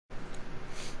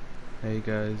Hey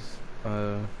guys,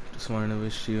 just wanted to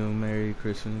wish you a Merry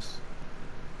Christmas.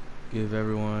 Give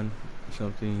everyone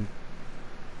something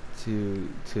to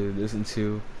listen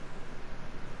to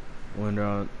when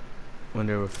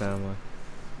they're with family.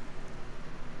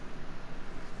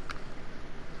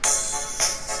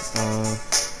 Uh,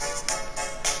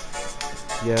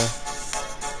 yeah.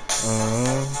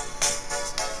 Uh,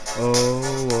 oh,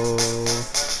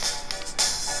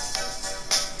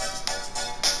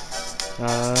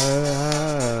 ah.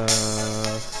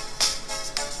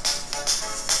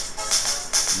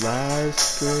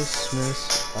 Last Christmas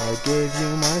I gave you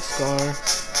my scar.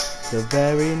 The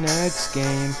very next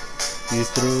game you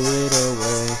threw it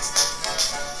away.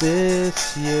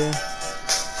 This year,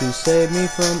 to save me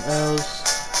from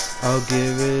else, I'll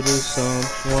give it to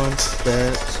someone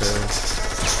better.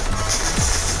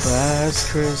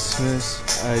 Last Christmas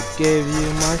I gave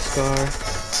you my scar.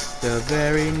 The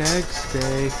very next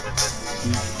day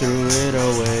you threw it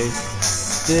away.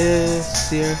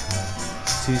 This year,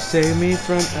 to save me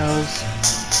from else,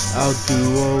 I'll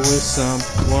duo with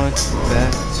someone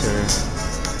better.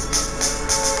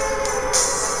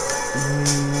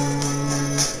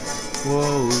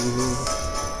 Whoa,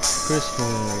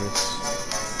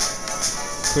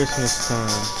 Christmas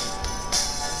time,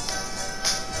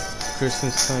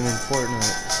 Christmas time in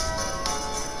Fortnite.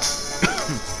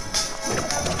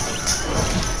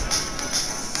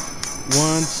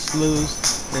 Once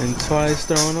loose and twice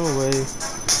thrown away.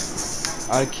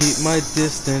 I keep my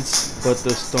distance, but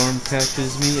the storm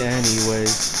catches me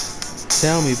anyways.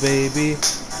 Tell me, baby,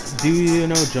 do you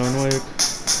know John Wick?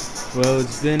 Well,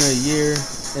 it's been a year,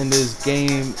 and this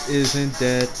game isn't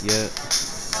dead yet.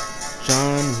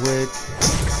 John Wick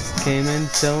came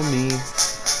and tell me,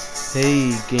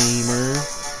 hey gamer,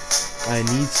 I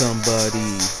need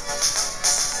somebody.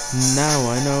 Now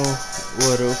I know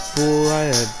what a fool I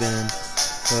have been,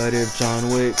 but if John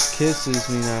Wick kisses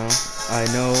me now, I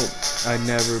know I'd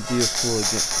never be a fool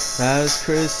again. Last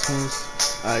Christmas,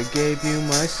 I gave you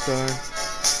my scar.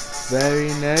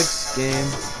 Very next game,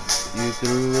 you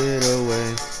threw it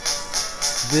away.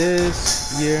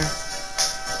 This year,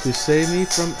 to save me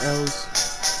from else,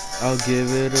 I'll give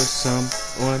it to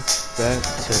someone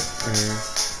better.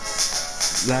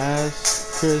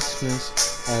 Last Christmas,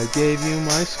 I gave you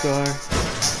my scar.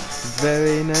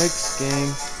 Very next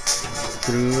game,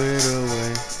 threw it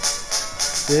away.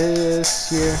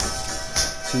 This year,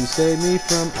 to save me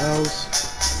from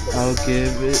else, I'll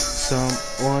give it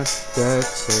someone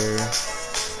better.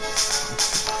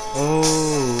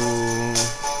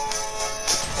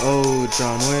 Oh,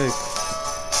 John Wick,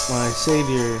 my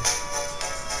savior,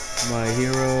 my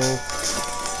hero,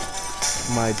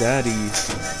 my daddy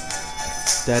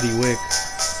Wick.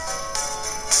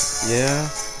 Yeah,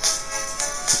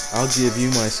 I'll give you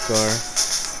my scar.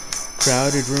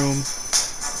 Crowded room,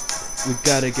 we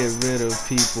gotta get rid of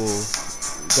people.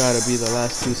 Gotta be the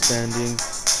last two standing.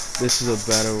 This is a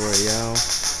battle royale.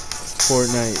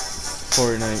 Fortnite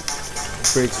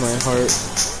breaks my heart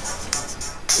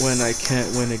when I can't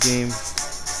win a game.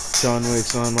 John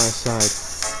Wick's on my side.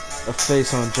 A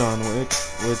face on John Wick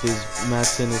with his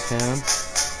mats in his hand.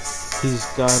 He's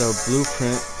got a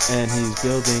blueprint and he's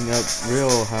building up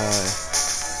real high.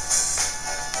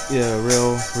 Yeah,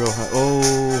 real high. Oh,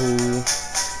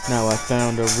 now I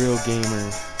found a real gamer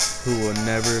who will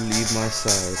never leave my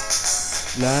side.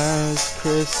 Last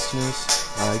Christmas,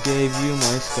 I gave you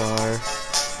my scar.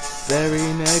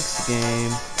 Very next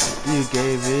game, you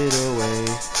gave it away.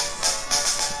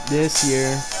 This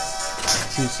year,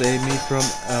 to save me from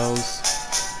else,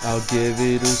 I'll give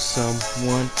it to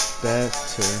someone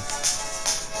better.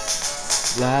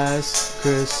 Last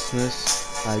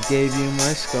Christmas, I gave you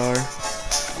my scar.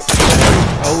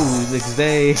 Oh, like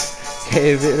they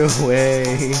gave it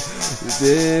away.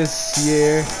 This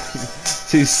year,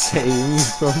 to save me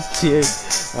from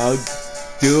tears, I'll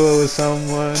do it with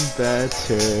someone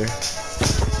better.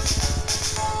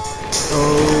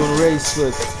 Oh, race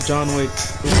with John Wick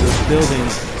in the building.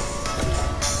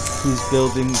 He's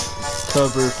building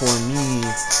cover for me.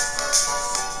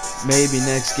 Maybe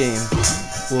next game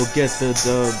we'll get the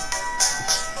dub.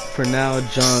 For now,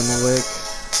 John Wick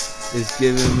is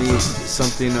giving me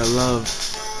something to love.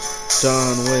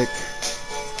 John Wick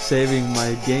saving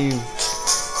my game.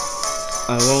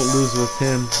 I won't lose with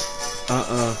him.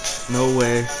 No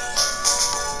way.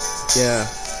 Yeah.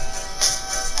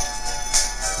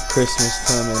 Christmas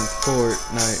time in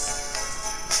Fortnite.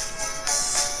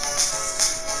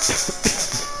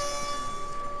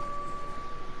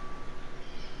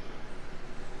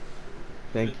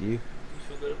 Thank you.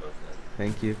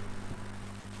 Thank you.